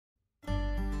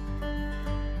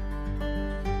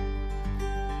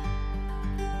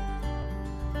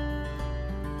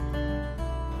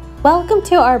Welcome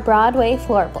to our Broadway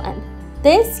floor plan.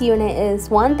 This unit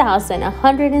is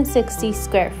 1,160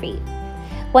 square feet.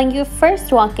 When you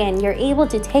first walk in, you're able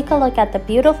to take a look at the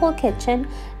beautiful kitchen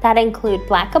that include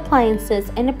black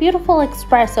appliances and beautiful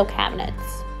espresso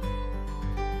cabinets.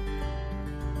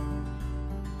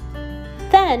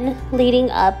 Then,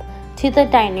 leading up to the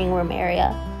dining room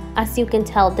area. As you can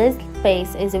tell, this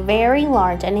space is very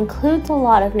large and includes a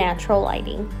lot of natural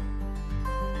lighting.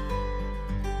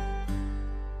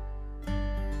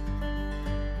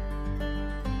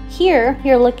 Here,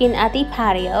 you're looking at the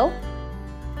patio.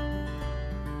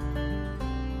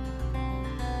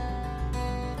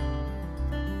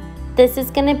 This is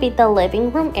going to be the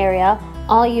living room area.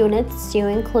 All units do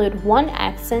include one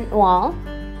accent wall.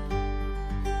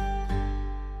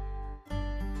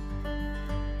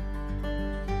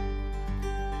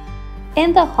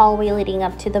 In the hallway leading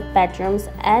up to the bedrooms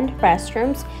and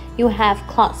restrooms, you have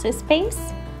closet space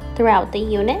throughout the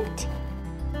unit.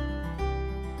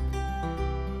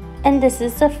 And this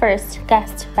is the first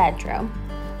guest bedroom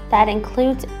that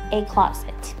includes a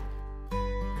closet.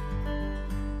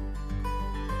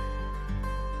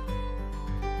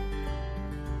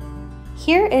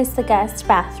 Here is the guest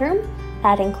bathroom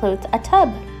that includes a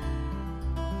tub.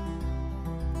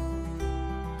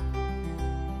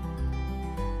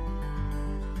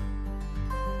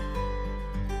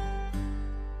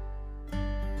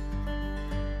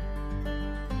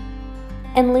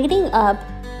 And leading up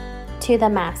to the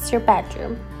master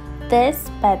bedroom. This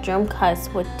bedroom comes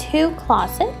with two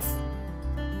closets,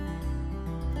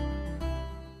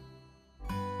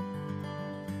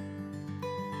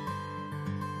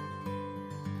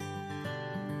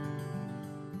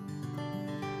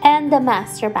 and the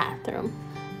master bathroom.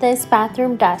 This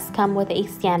bathroom does come with a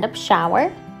stand-up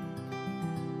shower